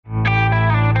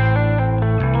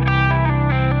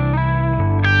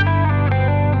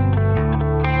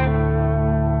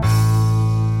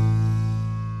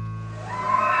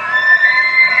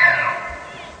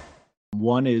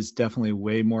one is definitely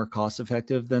way more cost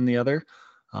effective than the other.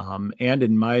 And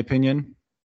in my opinion,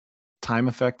 time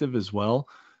effective as well.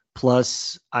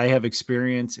 Plus, I have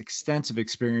extensive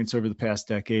experience over the past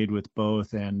decade with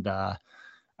both, and I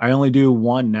only do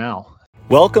one now.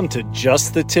 Welcome to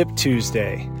Just the Tip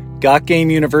Tuesday, Got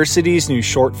Game University's new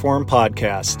short form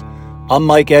podcast. I'm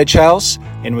Mike Edgehouse,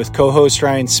 and with co-host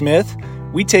Ryan Smith,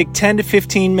 we take 10 to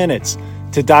 15 minutes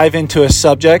to dive into a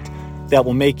subject that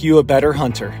will make you a better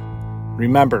hunter.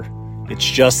 Remember, it's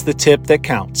just the tip that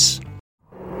counts.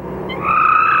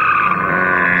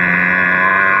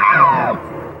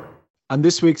 On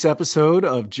this week's episode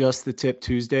of Just the Tip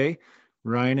Tuesday,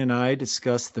 Ryan and I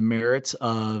discuss the merits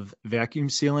of vacuum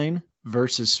sealing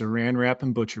versus saran wrap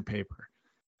and butcher paper.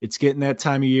 It's getting that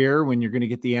time of year when you're going to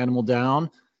get the animal down,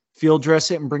 field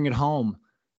dress it, and bring it home.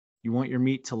 You want your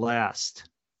meat to last.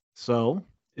 So,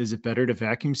 is it better to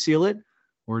vacuum seal it,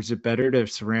 or is it better to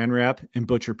saran wrap and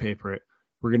butcher paper it?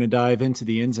 We're going to dive into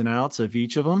the ins and outs of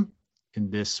each of them in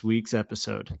this week's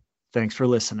episode. Thanks for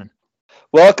listening.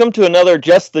 Welcome to another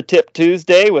Just the Tip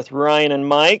Tuesday with Ryan and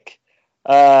Mike.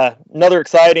 Another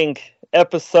exciting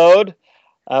episode.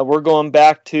 We're going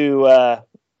back to, a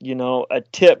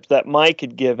tip that Mike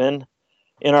had given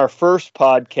in our first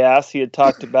podcast. He had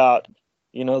talked about,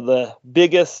 the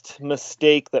biggest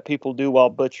mistake that people do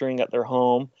while butchering at their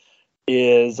home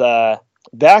is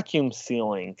vacuum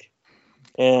sealing.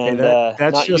 And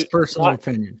that's just personal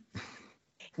opinion.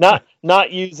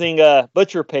 Not using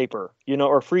butcher paper,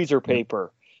 or freezer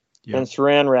paper and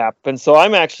saran wrap. And so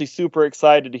I'm actually super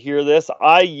excited to hear this.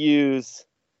 I use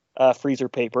freezer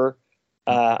paper.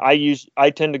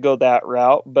 I tend to go that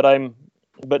route,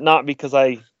 but not because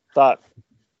I thought,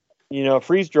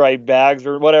 freeze dried bags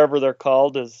or whatever they're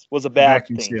called was a bad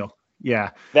vacuum thing. Seal. Yeah.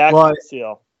 Vacuum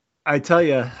seal. I tell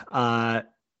you,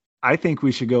 I think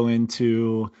we should go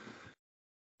into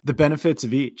the benefits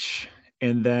of each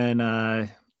and then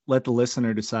let the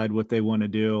listener decide what they want to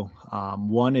do.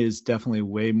 One is definitely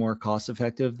way more cost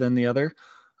effective than the other.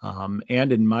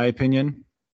 And in my opinion,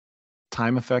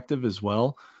 time effective as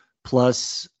well.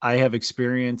 Plus, I have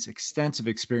extensive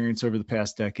experience over the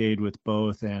past decade with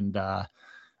both, and I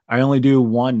only do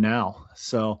one now.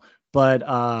 So, but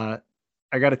I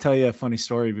got to tell you a funny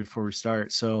story before we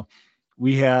start. So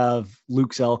we have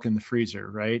Luke's elk in the freezer,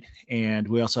 right? And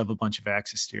we also have a bunch of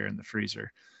axis deer in the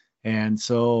freezer. And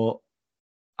so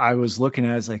I was looking at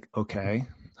it, I was like, okay,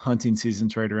 hunting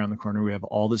season's right around the corner. We have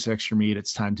all this extra meat.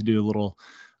 It's time to do a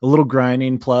little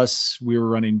grinding. Plus, we were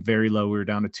running very low. We were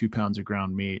down to 2 pounds of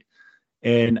ground meat.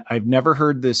 And I've never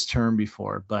heard this term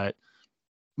before, but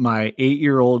my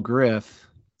 8-year-old Griff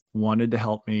wanted to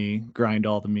help me grind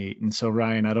all the meat. And so,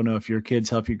 Ryan, I don't know if your kids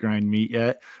help you grind meat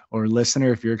yet, or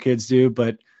listener, if your kids do,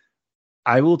 but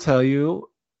I will tell you,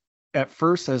 at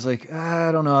first I was like,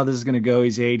 I don't know how this is going to go.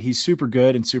 He's 8. He's super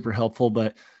good and super helpful,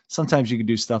 but sometimes you can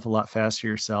do stuff a lot faster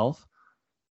yourself.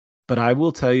 But I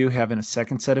will tell you, having a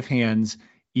second set of hands,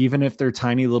 even if they're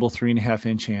tiny little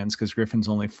 3.5-inch hands, because Griffin's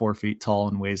only 4 feet tall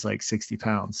and weighs like 60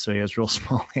 pounds. So he has real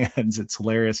small hands. It's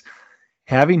hilarious.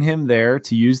 Having him there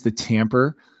to use the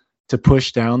tamper to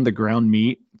push down the ground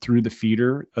meat through the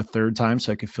feeder a third time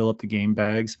so I could fill up the game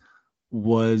bags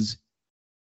was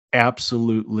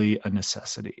absolutely a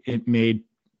necessity. It made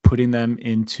putting them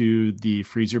into the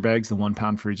freezer bags, the 1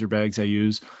 pound freezer bags I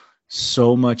use,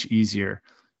 so much easier.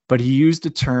 But he used a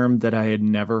term that I had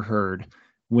never heard.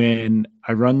 When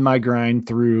I run my grind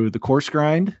through the coarse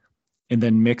grind and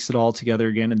then mix it all together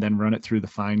again and then run it through the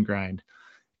fine grind.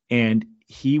 And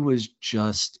he was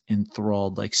just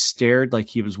enthralled, like stared like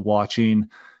he was watching,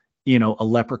 a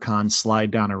leprechaun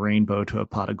slide down a rainbow to a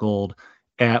pot of gold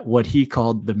at what he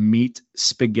called the meat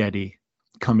spaghetti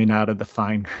coming out of the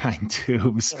fine grind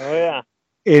tubes. Oh, yeah.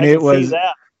 And it was,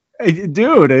 that.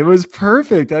 Dude, it was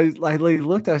perfect. I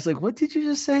looked, I was like, what did you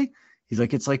just say? He's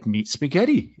like, it's like meat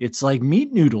spaghetti. It's like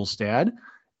meat noodles, Dad.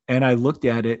 And I looked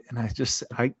at it and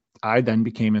I then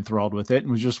became enthralled with it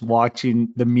and was just watching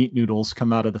the meat noodles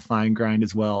come out of the fine grind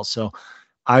as well. So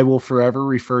I will forever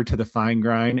refer to the fine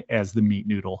grind as the meat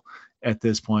noodle at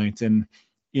this point. And,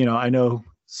 I know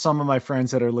some of my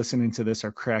friends that are listening to this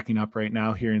are cracking up right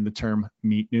now hearing the term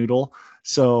meat noodle.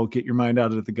 So get your mind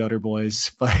out of the gutter,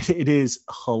 boys. But it is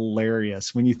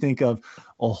hilarious when you think of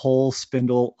a whole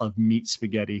spindle of meat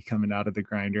spaghetti coming out of the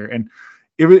grinder. And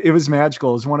it was magical.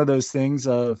 It was one of those things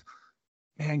of,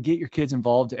 man, get your kids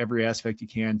involved every aspect you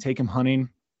can. Take them hunting,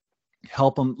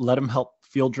 help them, let them help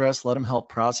field dress, let them help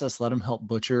process, let them help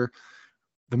butcher.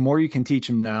 The more you can teach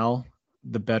them now,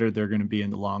 the better they're going to be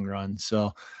in the long run.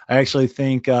 So I actually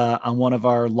think on one of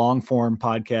our long form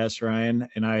podcasts, Ryan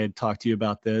and I had talked to you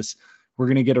about this. We're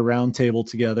going to get a round table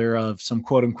together of some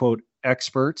quote unquote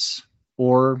experts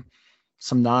or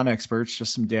some non-experts,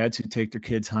 just some dads who take their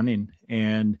kids hunting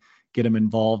and get them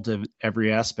involved in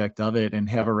every aspect of it and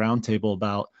have a roundtable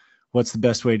about what's the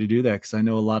best way to do that. Because I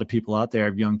know a lot of people out there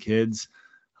have young kids,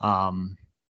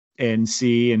 and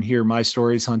see and hear my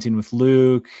stories hunting with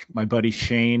Luke, my buddy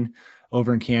Shane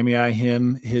over in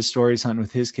Kamei, his stories hunting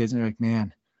with his kids. And they're like,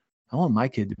 man, I want my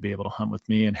kid to be able to hunt with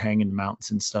me and hang in the mountains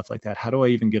and stuff like that. How do I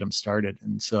even get them started?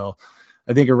 And so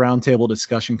I think a roundtable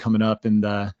discussion coming up in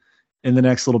the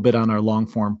next little bit on our long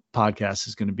form podcast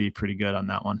is going to be pretty good on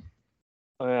that one.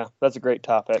 Oh yeah, that's a great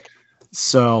topic.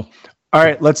 So, all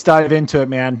right, let's dive into it,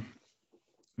 man.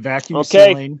 Vacuum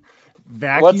sealing.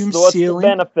 Vacuum what's sealing. The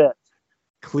benefit?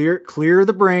 Clear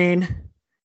the brain.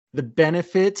 The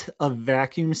benefit of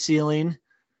vacuum sealing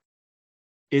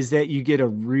is that you get a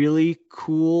really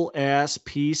cool ass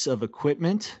piece of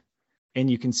equipment and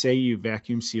you can say you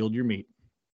vacuum sealed your meat.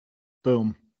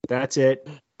 Boom. That's it.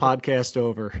 Podcast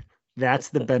over. That's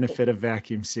the benefit of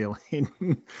vacuum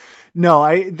sealing.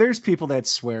 No, there's people that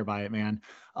swear by it, man.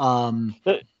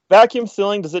 The vacuum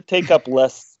sealing, does it take up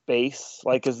less space?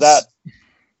 Like, does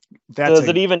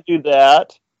it even do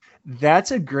that? That's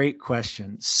a great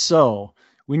question. So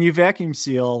when you vacuum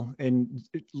seal, and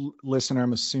listener,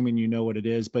 I'm assuming you know what it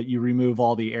is, but you remove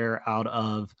all the air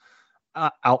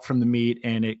out from the meat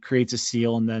and it creates a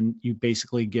seal. And then you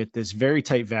basically get this very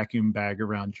tight vacuum bag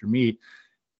around your meat.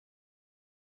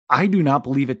 I do not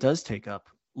believe it does take up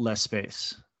less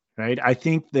space, right? I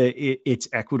think that it's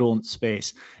equitable in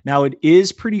space. Now it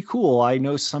is pretty cool. I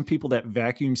know some people that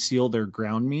vacuum seal their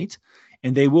ground meat,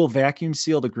 and they will vacuum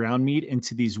seal the ground meat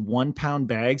into these 1 pound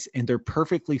bags, and they're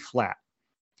perfectly flat.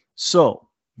 So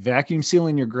vacuum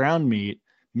sealing your ground meat,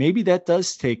 maybe that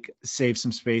does save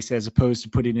some space as opposed to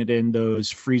putting it in those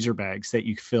freezer bags that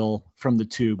you fill from the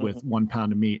tube with 1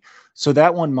 pound of meat. So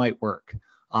that one might work.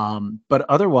 But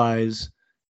otherwise,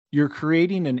 you're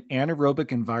creating an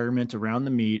anaerobic environment around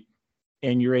the meat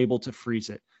and you're able to freeze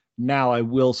it. Now, I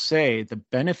will say the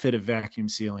benefit of vacuum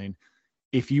sealing,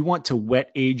 if you want to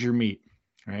wet age your meat,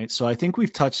 right? So I think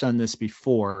we've touched on this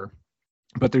before,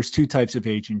 but there's 2 types of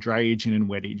aging, dry aging and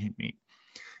wet aging meat.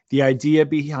 The idea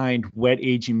behind wet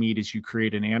aging meat is you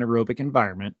create an anaerobic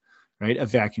environment, right? A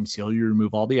vacuum seal, you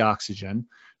remove all the oxygen.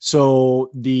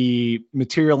 So the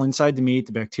material inside the meat,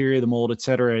 the bacteria, the mold, et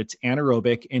cetera, it's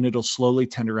anaerobic and it'll slowly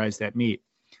tenderize that meat.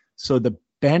 So the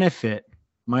benefit,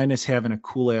 minus having a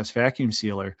cool ass vacuum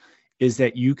sealer, is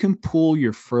that you can pull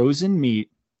your frozen meat,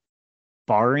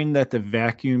 barring that the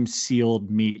vacuum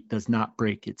sealed meat does not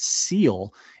break its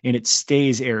seal and it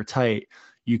stays airtight.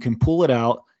 You can pull it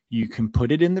out, you can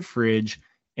put it in the fridge,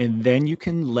 and then you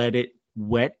can let it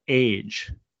wet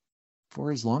age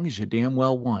for as long as you damn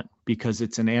well want, because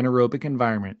it's an anaerobic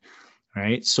environment,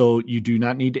 right? So you do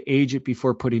not need to age it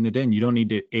before putting it in. You don't need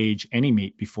to age any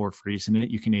meat before freezing it.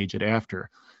 You can age it after.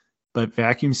 But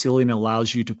vacuum sealing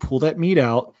allows you to pull that meat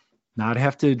out, not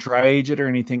have to dry age it or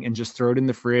anything, and just throw it in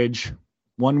the fridge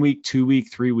 1 week, 2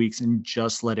 weeks, 3 weeks, and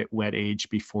just let it wet age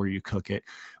before you cook it,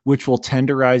 which will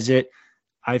tenderize it.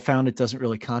 I found it doesn't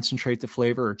really concentrate the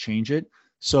flavor or change it.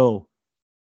 So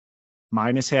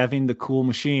minus having the cool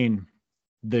machine,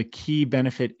 the key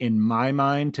benefit in my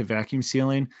mind to vacuum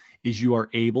sealing is you are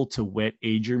able to wet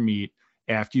age your meat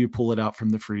after you pull it out from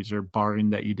the freezer, barring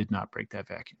that you did not break that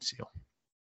vacuum seal.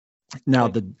 Now,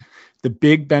 the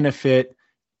big benefit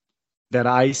that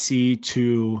I see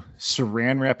to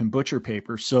saran wrap and butcher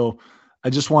paper. So I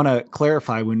just want to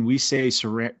clarify, when we say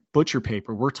butcher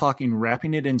paper, we're talking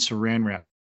wrapping it in saran wrap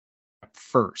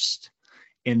first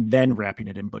and then wrapping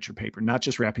it in butcher paper, not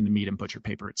just wrapping the meat in butcher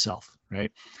paper itself,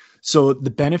 right? So the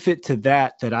benefit to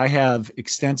that I have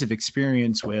extensive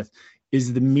experience with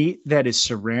is the meat that is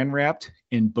saran wrapped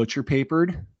and butcher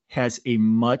papered has a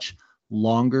much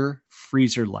longer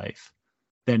freezer life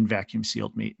than vacuum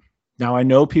sealed meat. Now, I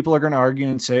know people are going to argue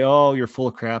and say, oh, you're full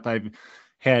of crap. I've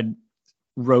had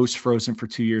roast frozen for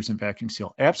 2 years in vacuum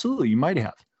seal. Absolutely, you might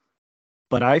have.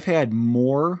 But I've had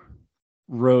more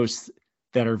roasts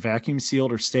that are vacuum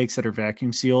sealed or steaks that are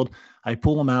vacuum sealed. I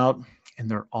pull them out and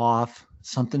they're off.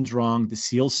 Something's wrong. The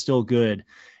seal's still good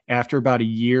after about a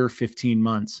year, 15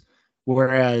 months.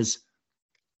 Whereas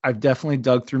I've definitely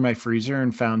dug through my freezer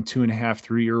and found 2.5,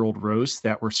 3-year-old roasts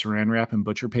that were saran wrap and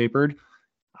butcher papered.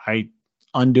 I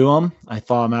undo them, I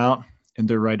thaw them out, and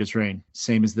they're right as rain.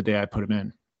 Same as the day I put them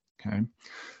in. Okay.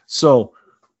 So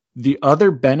the other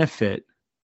benefit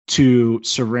to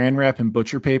saran wrap and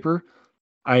butcher paper,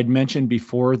 I had mentioned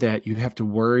before that you have to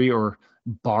worry, or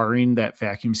barring that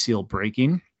vacuum seal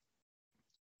breaking,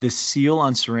 the seal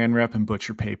on saran wrap and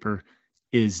butcher paper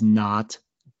is not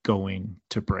going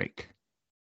to break.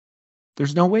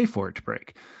 There's no way for it to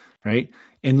break. right?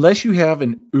 Unless you have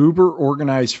an uber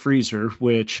organized freezer,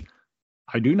 which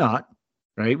I do not,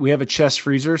 right? We have a chest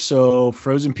freezer. So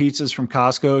frozen pizzas from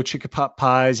Costco, chicken pot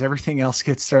pies, everything else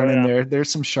gets thrown in there.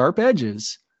 There's some sharp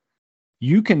edges.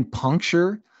 You can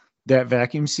puncture that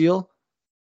vacuum seal.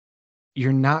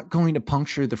 You're not going to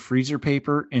puncture the freezer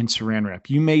paper and saran wrap.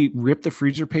 You may rip the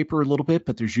freezer paper a little bit,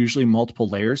 but there's usually multiple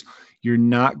layers. You're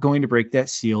not going to break that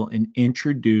seal and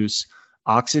introduce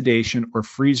oxidation or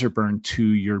freezer burn to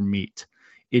your meat.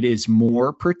 It is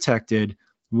more protected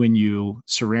when you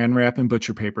saran wrap and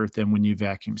butcher paper than when you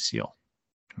vacuum seal,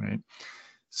 right?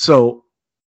 So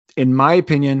in my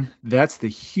opinion, that's the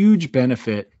huge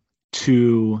benefit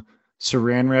to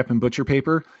saran wrap and butcher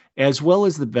paper, as well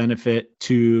as the benefit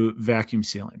to vacuum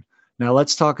sealing. Now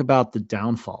let's talk about the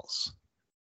downfalls.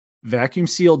 Vacuum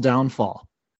seal downfall.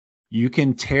 You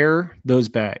can tear those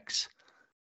bags,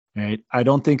 right? I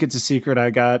don't think it's a secret. I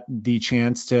got the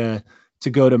chance to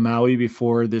go to Maui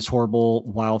before this horrible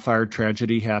wildfire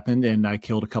tragedy happened, and I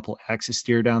killed a couple axis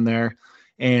deer down there.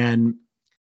 And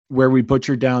where we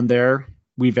butchered down there,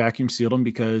 we vacuum sealed them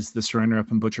because the saran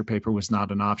wrap and butcher paper was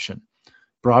not an option.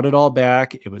 Brought it all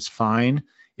back. It was fine.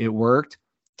 It worked.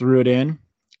 Threw it in.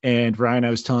 And Ryan, I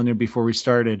was telling you before we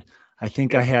started, I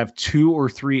think I have 2 or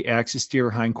 3 axis deer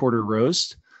hindquarter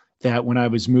roast that when I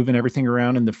was moving everything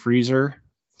around in the freezer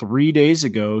 3 days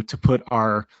ago to put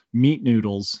our meat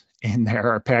noodles in there,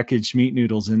 our packaged meat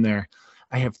noodles in there,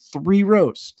 I have 3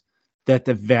 roasts that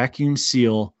the vacuum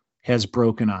seal has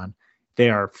broken on. They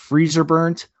are freezer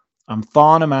burnt. I'm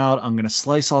thawing them out. I'm going to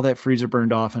slice all that freezer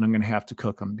burned off, and I'm going to have to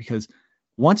cook them, because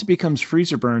once it becomes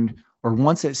freezer burned, or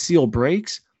once that seal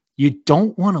breaks, you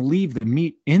don't want to leave the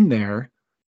meat in there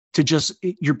to just,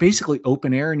 you're basically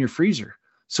open air in your freezer.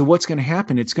 So what's going to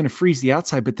happen? It's going to freeze the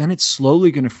outside, but then it's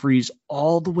slowly going to freeze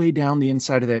all the way down the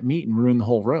inside of that meat and ruin the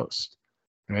whole roast,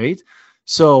 right?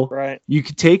 So you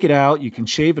can take it out, you can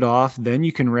shave it off, then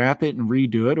you can wrap it and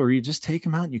redo it, or you just take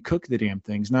them out and you cook the damn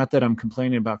things. Not that I'm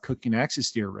complaining about cooking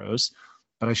axis deer roast,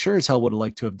 but I sure as hell would have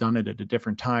liked to have done it at a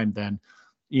different time than,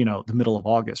 the middle of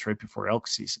August, right before elk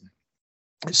season.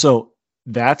 So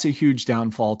that's a huge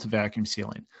downfall to vacuum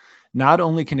sealing. Not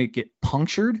only can it get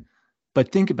punctured,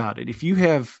 but think about it. If you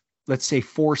have, let's say,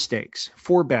 4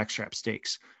 backstrap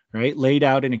steaks, right, laid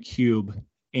out in a cube,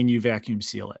 and you vacuum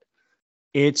seal it,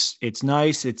 it's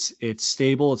nice, it's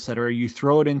stable, etc. You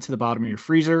throw it into the bottom of your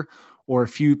freezer, or a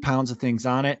few pounds of things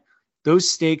on it. Those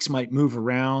steaks might move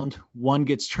around. One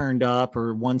gets turned up,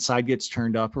 or one side gets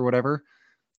turned up, or whatever.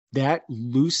 That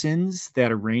loosens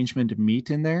that arrangement of meat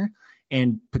in there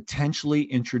and potentially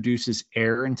introduces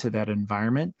air into that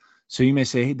environment. So you may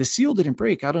say, hey, the seal didn't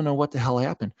break. I don't know what the hell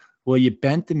happened. Well, you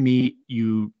bent the meat,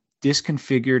 you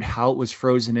disconfigured how it was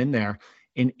frozen in there,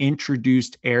 and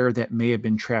introduced air that may have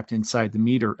been trapped inside the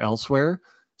meat or elsewhere.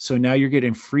 So now you're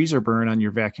getting freezer burn on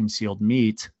your vacuum sealed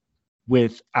meat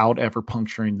without ever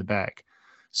puncturing the bag.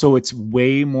 So it's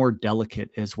way more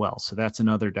delicate as well. So that's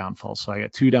another downfall. So I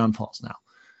got 2 downfalls now.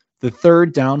 The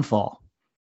third downfall,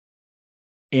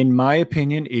 in my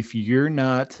opinion, if you're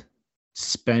not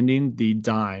spending the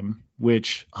dime,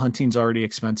 which hunting's already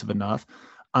expensive enough,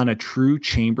 on a true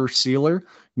chamber sealer,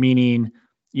 meaning,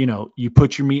 you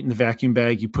put your meat in the vacuum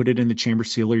bag, you put it in the chamber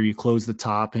sealer, you close the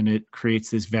top, and it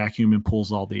creates this vacuum and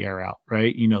pulls all the air out,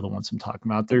 right? You know the ones I'm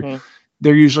talking about.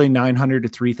 They're usually $900 to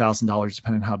 $3,000,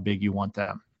 depending on how big you want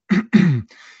them.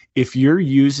 If you're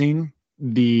using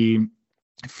the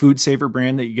Food Saver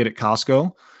brand that you get at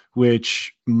Costco,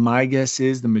 which my guess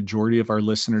is the majority of our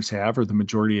listeners have, or the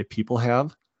majority of people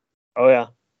have. Oh yeah.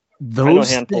 Those I know a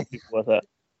handful of people with it.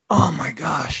 Oh my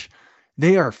gosh.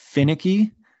 They are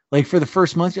finicky. Like for the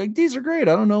first month, you're like, these are great.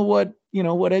 I don't know what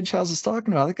Edgehouse is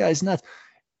talking about. That guy's nuts.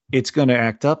 It's going to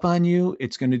act up on you.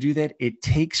 It's going to do that. It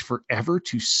takes forever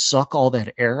to suck all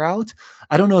that air out.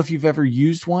 I don't know if you've ever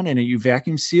used one and you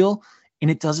vacuum seal and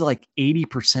it does it like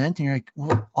 80%. And you're like,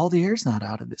 well, all the air's not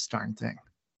out of this darn thing.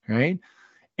 Right.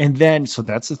 And then, so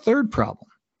that's the third problem.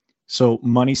 So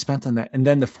money spent on that. And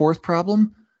then the fourth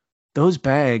problem, those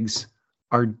bags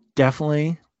are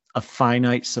definitely a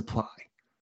finite supply.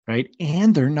 Right.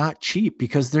 And they're not cheap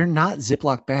because they're not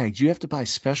Ziploc bags. You have to buy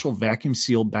special vacuum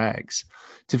seal bags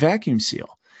to vacuum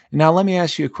seal. Now, let me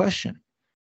ask you a question.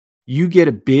 You get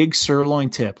a big sirloin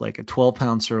tip, like a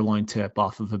 12-pound sirloin tip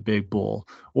off of a big bull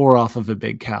or off of a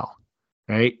big cow,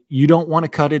 right? You don't want to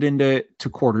cut it into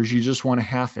quarters. You just want to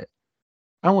half it.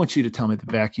 I want you to tell me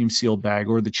the vacuum seal bag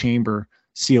or the chamber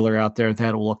sealer out there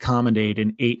that will accommodate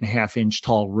an 8.5-inch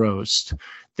tall roast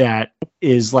that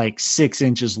is like 6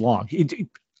 inches long.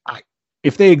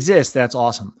 If they exist, that's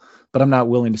awesome. But I'm not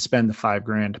willing to spend the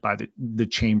 $5,000 to buy the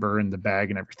chamber and the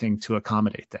bag and everything to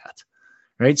accommodate that.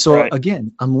 right? So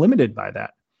again, I'm limited by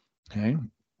that. Okay.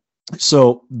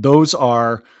 So those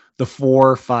are the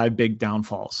 4 or 5 big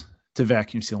downfalls to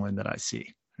vacuum sealing that I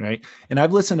see, right? And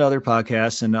I've listened to other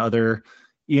podcasts and other,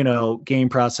 game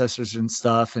processors and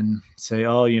stuff and say,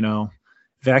 oh,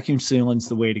 vacuum sealing's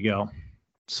the way to go.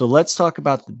 So let's talk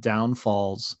about the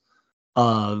downfalls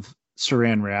of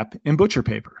saran wrap and butcher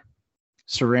paper.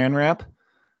 Saran wrap,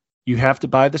 you have to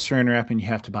buy the saran wrap and you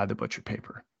have to buy the butcher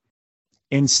paper.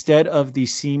 Instead of the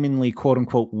seemingly quote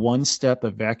unquote one step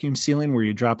of vacuum sealing where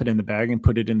you drop it in the bag and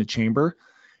put it in the chamber,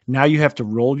 now you have to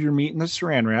roll your meat in the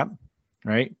saran wrap,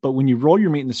 right? But when you roll your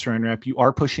meat in the saran wrap, you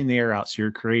are pushing the air out. So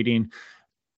you're creating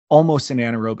almost an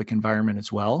anaerobic environment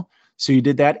as well. So you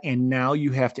did that, and now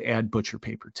you have to add butcher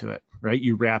paper to it, right?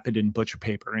 You wrap it in butcher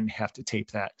paper and have to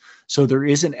tape that. So there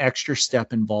is an extra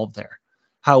step involved there.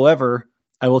 However,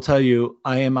 I will tell you,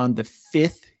 I am on the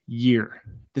 5th year,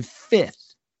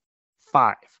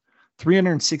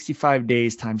 365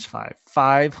 days times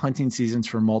 5 hunting seasons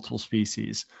for multiple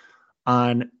species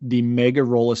on the mega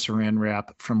roll of saran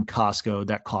wrap from Costco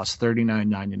that cost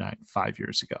 $39.99 5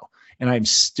 years ago. And I'm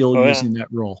still using that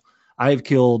roll. I have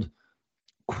killed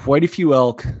quite a few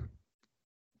elk,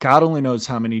 God only knows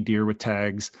how many deer with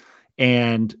tags,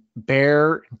 and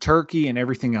bear, turkey, and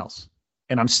everything else.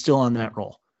 And I'm still on that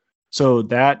roll. So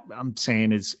that I'm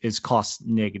saying is cost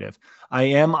negative. I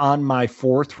am on my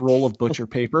 4th roll of butcher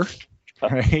paper,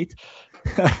 right?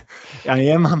 I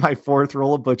am on my 4th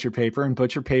roll of butcher paper, and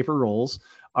butcher paper rolls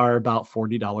are about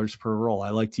 $40 per roll. I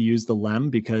like to use the Lem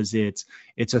because it's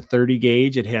a 30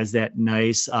 gauge. It has that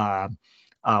nice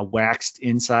waxed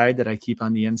inside that I keep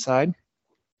on the inside.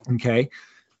 Okay.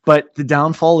 But the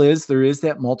downfall is there is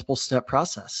that multiple step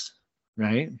process,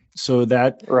 right? So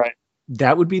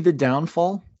that would be the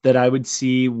downfall that I would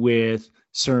see with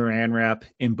saran wrap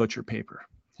and butcher paper.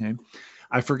 Okay.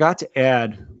 I forgot to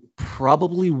add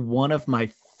probably one of my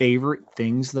favorite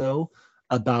things though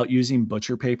about using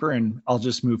butcher paper, and I'll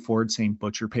just move forward saying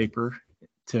butcher paper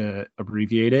to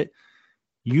abbreviate it.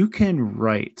 You can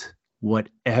write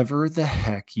whatever the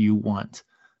heck you want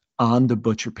on the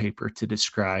butcher paper to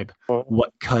describe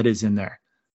what cut is in there.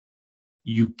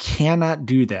 You cannot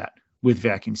do that with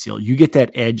vacuum seal. You get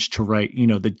that edge to write,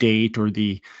 the date or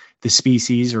the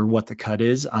species or what the cut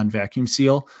is on vacuum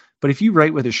seal. But if you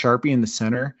write with a Sharpie in the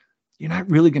center, you're not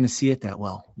really going to see it that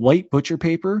well. White butcher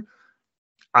paper,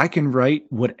 I can write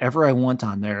whatever I want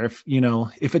on there.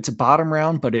 If it's a bottom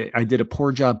round, but I did a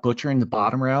poor job butchering the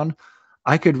bottom round,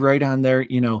 I could write on there,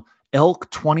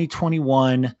 elk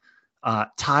 2021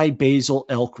 Thai basil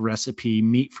elk recipe,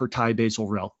 meat for Thai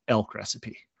basil elk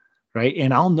recipe, right?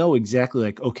 And I'll know exactly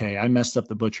like, okay, I messed up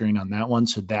the butchering on that one,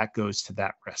 so that goes to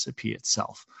that recipe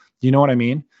itself. You know what I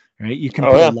mean? Right? You can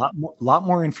put a lot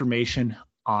more information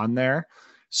on there.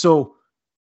 So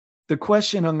the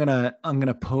question I'm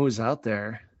gonna pose out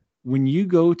there: when you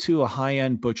go to a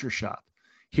high-end butcher shop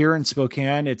here in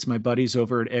Spokane, it's my buddies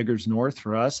over at Eggers North.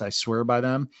 For us, I swear by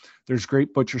them. There's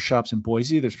great butcher shops in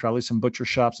Boise. There's probably some butcher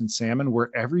shops in Salmon.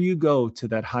 Wherever you go to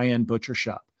that high-end butcher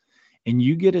shop, and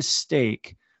you get a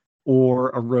steak or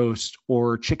a roast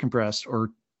or chicken breast or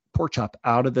pork chop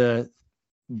out of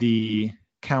the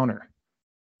counter,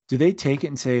 do they take it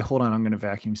and say, hold on, I'm going to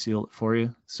vacuum seal it for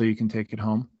you so you can take it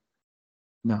home?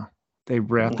 No, they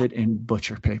wrap it in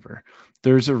butcher paper.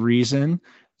 There's a reason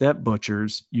that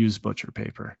butchers use butcher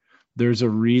paper. There's a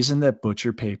reason that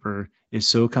butcher paper is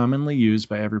so commonly used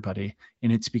by everybody,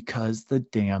 and it's because the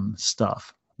damn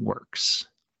stuff works.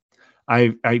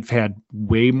 I've had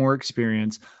way more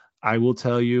experience. I will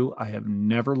tell you, I have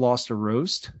never lost a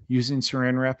roast using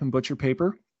saran wrap and butcher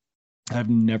paper. I've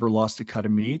never lost a cut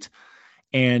of meat.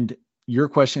 And your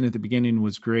question at the beginning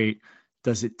was great.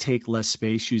 Does it take less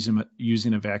space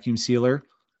using a vacuum sealer?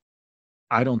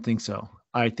 I don't think so.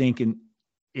 I think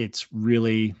it's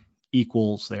really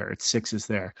equals there. It's sixes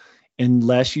there.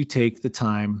 Unless you take the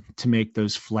time to make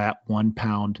those flat 1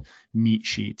 pound meat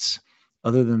sheets.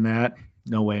 Other than that,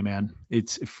 no way, man.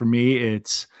 For me,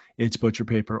 it's butcher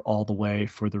paper all the way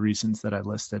for the reasons that I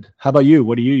listed. How about you?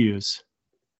 What do you use?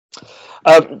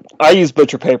 I use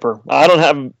butcher paper.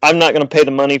 I'm not going to pay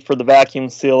the money for the vacuum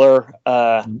sealer.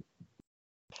 The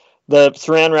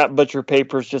saran wrap butcher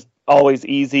paper is just always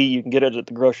easy. You can get it at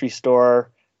the grocery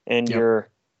store, and you're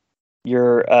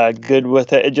good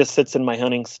with it. It just sits in my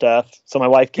hunting stuff, so my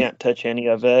wife can't touch any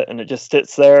of it, and it just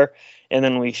sits there. And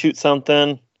then we shoot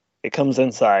something, it comes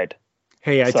inside.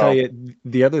 Hey, I tell you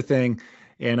the other thing,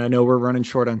 and I know we're running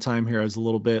short on time here. I was a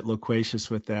little bit loquacious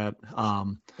with that.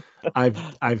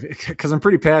 Because I'm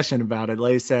pretty passionate about it.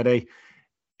 Like I said,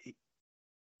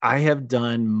 I have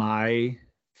done my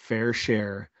fair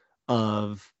share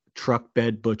of truck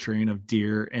bed butchering of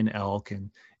deer and elk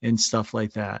and stuff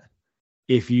like that.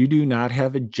 If you do not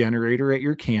have a generator at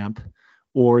your camp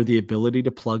or the ability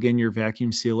to plug in your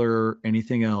vacuum sealer or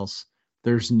anything else,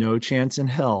 there's no chance in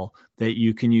hell that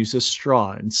you can use a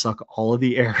straw and suck all of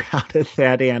the air out of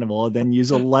that animal and then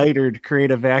use a lighter to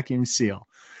create a vacuum seal.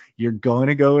 You're going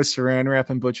to go with saran wrap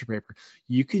and butcher paper.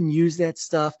 You can use that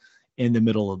stuff in the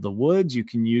middle of the woods. You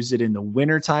can use it in the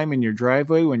wintertime in your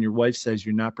driveway when your wife says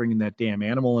you're not bringing that damn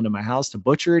animal into my house to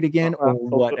butcher it again or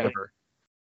whatever.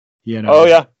 You know? Oh,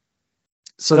 yeah.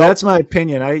 So that's my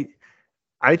opinion.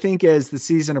 I think as the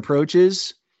season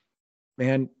approaches,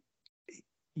 man,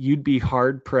 you'd be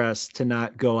hard pressed to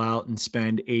not go out and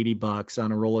spend $80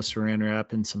 on a roll of saran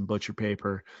wrap and some butcher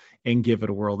paper and give it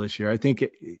a whirl this year. I think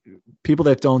people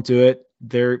that don't do it,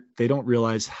 they don't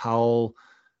realize how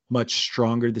much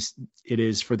stronger it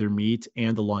is for their meat,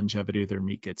 and the longevity of their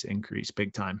meat gets increased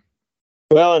big time.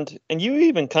 Well, and you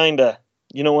even kind of,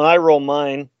 you know, when I roll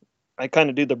mine, I kind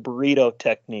of do the burrito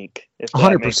technique. If that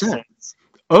 100%. Makes sense.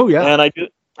 Oh yeah. And I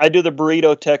do the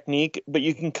burrito technique, but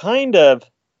you can kind of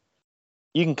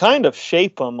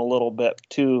shape them a little bit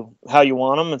to how you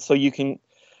want them, and so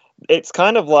it's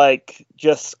kind of like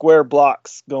just square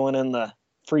blocks going in the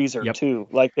freezer too.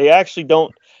 Like they actually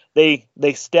don't, they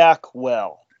stack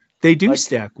well. They do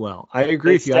stack well. I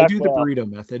agree with you. I do the burrito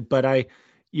method, but I'm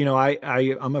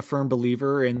a firm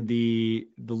believer in the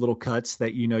little cuts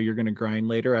that you're going to grind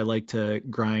later. I like to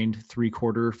grind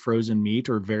 3/4 frozen meat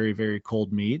or very, very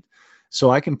cold meat.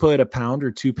 So I can put 1 pound or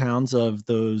 2 pounds of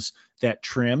that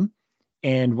trim.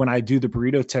 And when I do the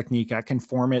burrito technique, I can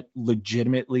form it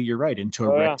legitimately, you're right, into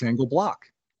a rectangle block.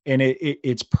 And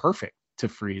it's perfect to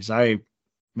freeze.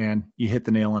 Man, you hit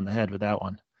the nail on the head with that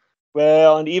one.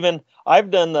 Well, and even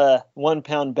I've done the 1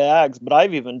 pound bags, but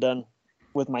I've even done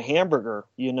with my hamburger,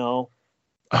 you know.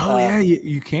 Oh, yeah,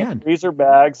 you can. Freezer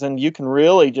bags, and you can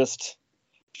really just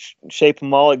shape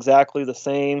them all exactly the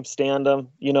same, stand them,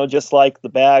 just like the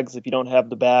bags if you don't have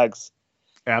the bags.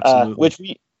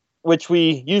 Absolutely. Which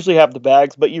we usually have the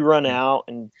bags, but you run out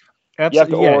and you have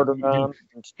to order them.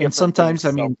 And sometimes,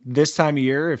 this time of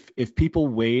year, if people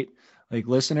wait, like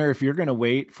listener, if you're going to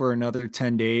wait for another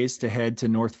 10 days to head to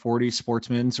North 40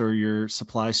 Sportsman's or your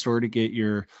supply store to get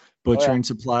your butchering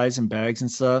supplies and bags and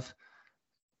stuff,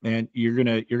 man, you're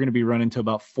going to be running to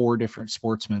about 4 different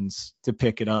Sportsman's to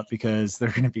pick it up because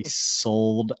they're going to be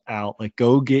sold out. Like,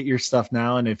 go get your stuff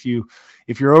now. And if you're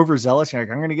overzealous, you're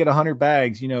like, I'm going to get 100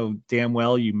 bags, damn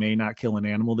well, you may not kill an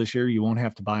animal this year. You won't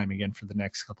have to buy them again for the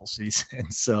next couple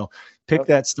seasons. So pick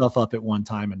that stuff up at one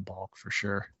time in bulk for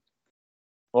sure.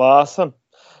 Well, awesome.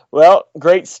 Well,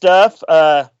 great stuff.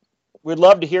 We'd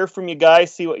love to hear from you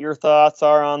guys, see what your thoughts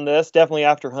are on this. Definitely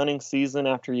after hunting season,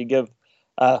 after you give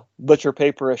butcher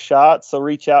paper a shot. So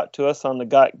reach out to us on the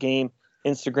Got Game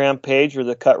Instagram page or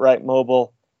the Cut Right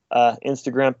Mobile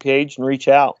Instagram page and reach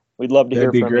out. We'd love to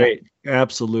hear from you. That'd be great.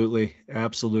 Absolutely.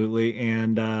 Absolutely.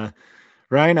 And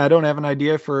Ryan, I don't have an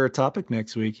idea for a topic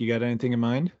next week. You got anything in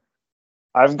mind?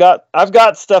 I've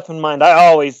got stuff in mind.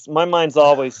 My mind's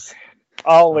always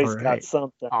got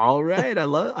something. All right. I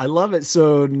love it.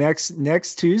 So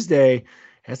next Tuesday,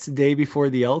 that's the day before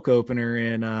the elk opener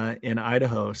in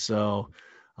Idaho. So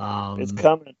it's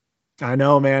coming. I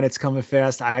know, man, it's coming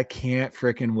fast. I can't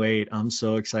freaking wait. I'm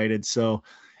so excited. So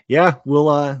yeah,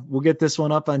 we'll get this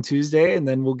one up on Tuesday, and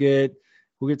then we'll get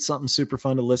something super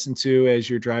fun to listen to as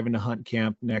you're driving to hunt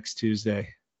camp next Tuesday.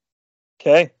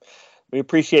 Okay. We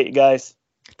appreciate you guys.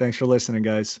 Thanks for listening,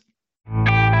 guys.